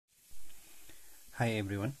Hi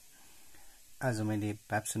everyone. आज मैले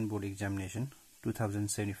PABSON board examination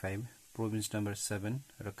 2075 province number 7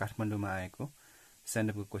 र काठमाडौँमा आएको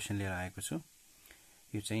स्ट्यान्डअपको क्वेशन लिएर आएको छु।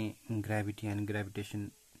 यो चाहिँ ग्राभिटी एन्ड ग्राभिटेसन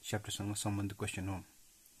च्याप्टरसँग सम्बन्धित क्वेशन हो।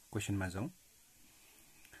 क्वेशनमा जाउँ।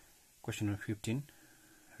 Question number 15.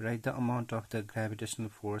 Write the amount of the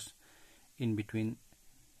gravitational force in between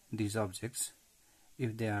these objects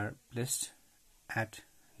if they are placed at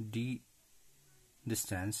d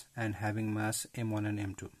distance and having mass m1 and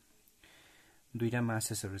m2. दुईटा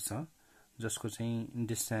मासेसहरु छ जसको चाहिँ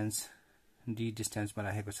डिस्टेन्स d डिस्टेन्समा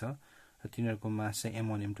राखेको छ र तिनीहरुको मास चाहिँ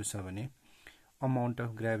m1 m2 छ भने अमाउन्ट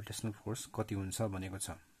अफ ग्राभिटेशनल फोर्स कति हुन्छ भनेको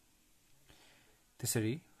छ।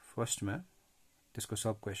 त्यसरी फर्स्टमा त्यसको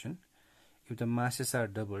सब question, if the masses are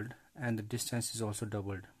doubled and the distance is also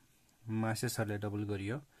doubled, मासेसहरुलाई double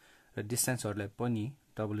गरियो र डिस्टेन्सहरुलाई पनि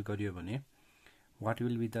डबल गरियो भने what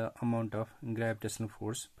will be the amount of gravitational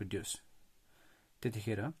force produced?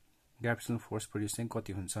 त्यतिखेर ग्राभिटेशनल फोर्स प्रोड्युस चाहिँ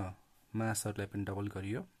कति हुन्छ? मासहरुलाई पनि डबल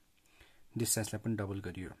गरियो, डिस्टेन्सलाई पनि डबल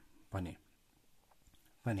गरियो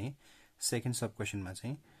भने सेकेन्ड सब क्वेशनमा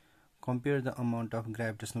चाहिँ compare the amount of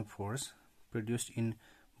gravitational force produced in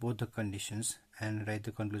both the conditions and write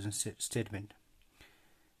the conclusion statement.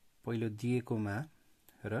 पहिलो दिएकोमा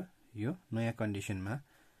र यो नयाँ कन्डिसनमा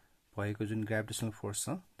भएको जुन ग्राभिटेशनल फोर्स छ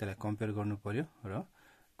त्यसलाई कम्पेयर गर्नु पर्यो र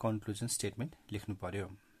कन्क्लुजन स्टेटमेन्ट लेख्नु पर्यो।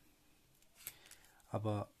 अब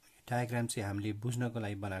डायग्राम चाहिँ हामीले बुझ्नको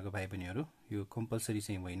लागि बनाएको भाइ बहिनीहरु, यो कम्पल्सरी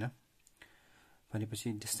चाहिँ होइन।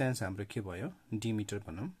 भनेपछि डिस्टेन्स हाम्रो के भयो? d मिटर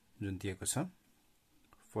भनौं जुन दिएको छ।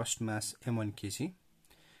 First mass m1 kg,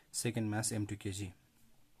 second मास m2 kg।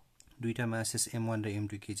 दुईटा मासेस m1 र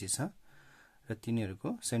m2 kg छ र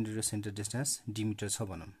तिनीहरुको centre to centre distance d metre छ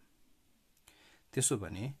भनौं। त्यसो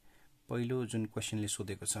भने पहिलो जुन क्वेशनले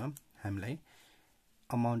सोधेको छ हामीलाई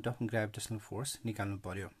अमाउन्ट अफ ग्राभिटेशनल फोर्स निकाल्नु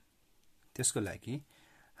पर्यो। त्यसको लागि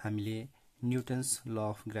हामीले न्यूटन्स ल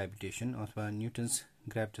अफ ग्राभिटेसन अथवा न्यूटन्स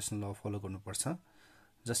ग्राभिटेशनल ल फलो गर्नुपर्छ,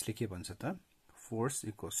 जसले के भन्छ त फोर्स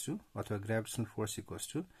इक्वल्स टु अथवा gravitational force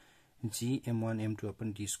equals to g m1 m2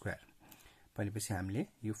 upon d square. भनेपछि हामीले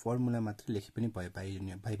यो फर्मुला मात्र लेखे पनि भयो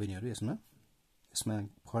भाइ बहिनीहरु। यसमा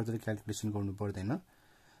फर्दर क्याल्कुलेसन गर्नु पर्दैन।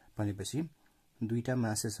 भनेपछि दुईटा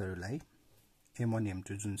मासेसहरुलाई m1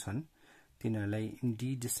 m2 जुन छन् तिनीहरुलाई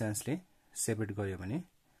d डिस्टेन्सले सेपरेट गर्यो भने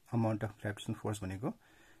अमाउन्ट अफ ग्राभिटेशनल फोर्स भनेको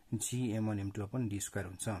g m1 m2 upon d square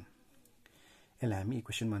हुन्छ। यसलाई हामी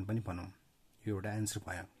इक्वेसन 1 पनि भनौं। यो एउटा आन्सर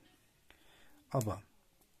भयो। अब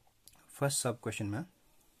फर्स्ट सब क्वेशनमा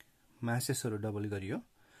मासेसहरु डबल गरियो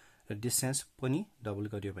र डिस्टेन्स पनि डबल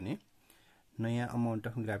गरियो भने नयाँ अमाउन्ट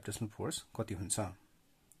अफ ग्राभिटेशनल फोर्स कति हुन्छ?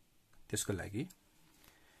 त्यसको लागि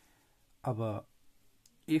अब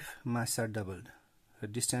if mass are doubled the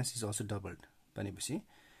distance is also doubled भनेपछि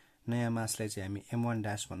नयाँ मासलाई चाहिँ हामी m1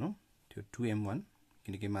 dash भनौं, त्यो 2m1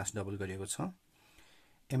 किनकि मास डबल गरिएको छ।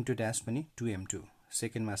 m2 dash पनि 2m2,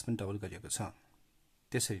 सेकेन्ड मास पनि डबल गरिएको छ।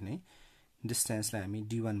 त्यसरी नै डिस्टेन्सलाई हामी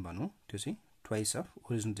d1 भनौं, त्यो चाहिँ twice of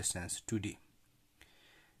original distance 2d।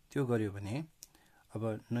 त्यो गर्यो भने अब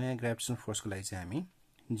नयाँ ग्राभिटेशनल फोर्सको लागि चाहिँ हामी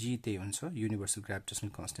g त्यही हुन्छ युनिभर्सल ग्राभिटेशनल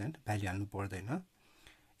कन्स्ट्यान्ट, भ्यालु हाल्नु पर्दैन।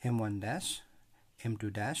 m1 dash m2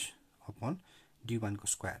 dash upon d1 को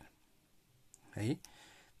स्क्वायर है।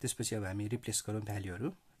 त्यसपछि अब हामी रिप्लेस गरौँ भ्यालुहरु।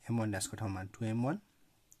 m1 dash को ठाउँमा 2m1,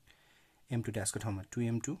 m2 dash को ठाउँमा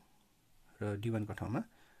 2m2 र d1 को ठाउँमा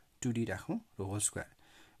 2d राखौं र होल स्क्वायर।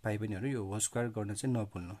 भाइ बहिनीहरु यो होल स्क्वायर गर्न चाहिँ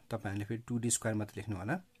नभुल्नु। तपाईहरुले फेरि 2d स्क्वायर मात्र लेख्नु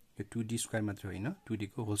होला। यो 2d स्क्वायर मात्र होइन, 2d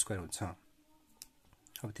को होल स्क्वायर हुन्छ।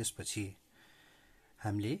 अब त्यसपछि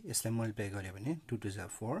हामीले यसलाई मल्टिप्लाई गर्यो भने 2 2 जा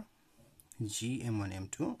 4 g m1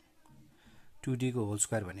 m2 2d को होल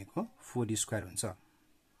स्क्वायर भनेको 4d स्क्वायर हुन्छ।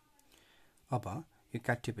 अब यो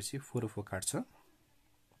काटिएपछि 4 4 काट्छ,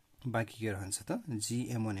 बाँकी के रहन्छ त g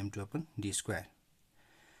m1 m2 upon d square.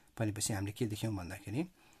 भनेपछि हामीले के देख्यौं भन्दाखेरि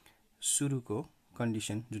सुरुको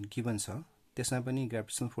कन्डिसन जुन गिवन छ त्यसमा पनि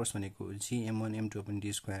ग्राभिटेशनल फोर्स भनेको g m1 m2 upon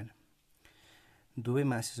d square. दुवै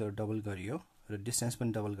मासेसहरु डबल गरियो र डिस्टेन्स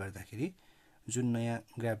पनि डबल गर्दाखेरि जुन नयाँ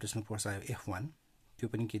ग्राभिटेशनल फोर्स आयो f1 त्यो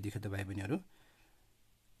पनि के देख्यो त भाइ बहिनीहरु?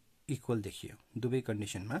 इक्वल देखियो। दुवै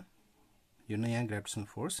कन्डिसनमा यो नयाँ gravitational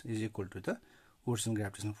force is equal to the original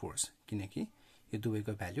gravitational force, किनकि यो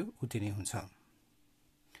दुवैको भ्यालु उति नै हुन्छ।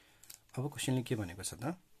 अब क्वेशनले के भनेको छ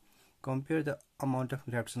त compare the amount of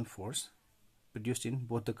gravitational force produced in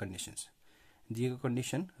both the conditions. दिएको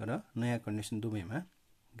कन्डिसन र नयाँ कन्डिसन दुवैमा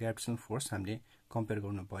ग्राभिटेशनल फोर्स हामीले कम्पेयर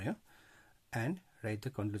गर्नु पर्यो and right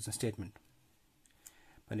the conclusion statement.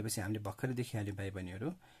 भनेपछि हामीले भर्खरै देखिहाल्यो भाइ बहिनीहरु,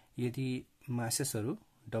 यदि मासेसहरु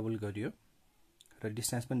डबल गरियो र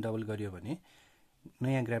डिस्टेन्स पनि डबल गरियो भने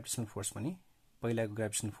नयाँ ग्राभिटेशनल फोर्स पनि पहिलाको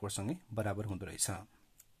ग्राभिटेशनल फोर्स सँगै बराबर हुँदो रहेछ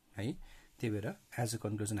है। त्यही भएर एज अ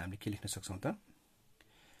कन्क्लुजन हामीले के लेख्न सक्छौं त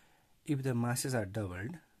if the masses are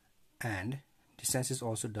doubled and distance is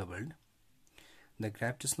also doubled the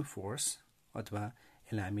gravitational force अथवा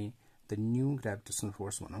यसलाई हामी the new gravitational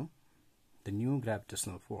force भनौं the new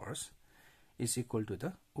gravitational force is equal to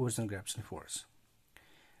the original gravitational force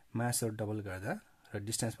mass double गर्दा र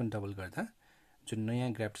डिस्टेन्स पनि double गर्दा जुन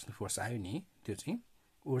नयाँ ग्राभिटेशनल फोर्स आयो नि त्यो चाहिँ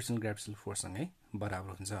ओरिजिनल ग्राभिटेशनल फोर्स सँगै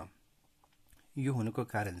बराबर हुन्छ यो हुनुको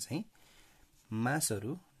कारण चाहिँ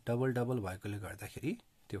मासहरु डबल डबल भएकोले गर्दाखेरि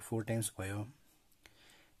त्यो 4 टाइम्स भयो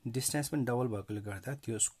डिस्टेन्स पनि डबल भएकोले गर्दा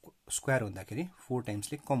त्यो स्क्वायर हुँदाखेरि 4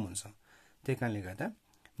 टाइम्सले कम हुन्छ त्यही कारणले गर्दा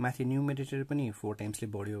माथि न्युमेरेटर पनि 4 टाइम्सले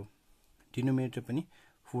बढ्यो डिनोमिनेटर पनि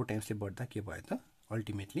 4 टाइम्सले बढ्दा के भयो त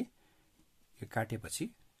अल्टिमेटली यो काटेपछि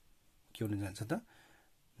के हुन जान्छ त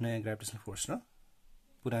नयाँ ग्राभिटेशनल फोर्स र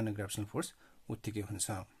पुरानो ग्राभिटेशनल फोर्स उत्तिकै हुन्छ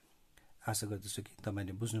आशा गर्दछु कि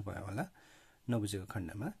तपाईले बुझ्नु भयो होला नबुझेको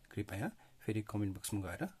खण्डमा कृपया फेरि कमेन्ट बक्समा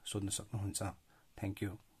गएर सोध्न सक्नुहुन्छ थ्यांक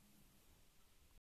यू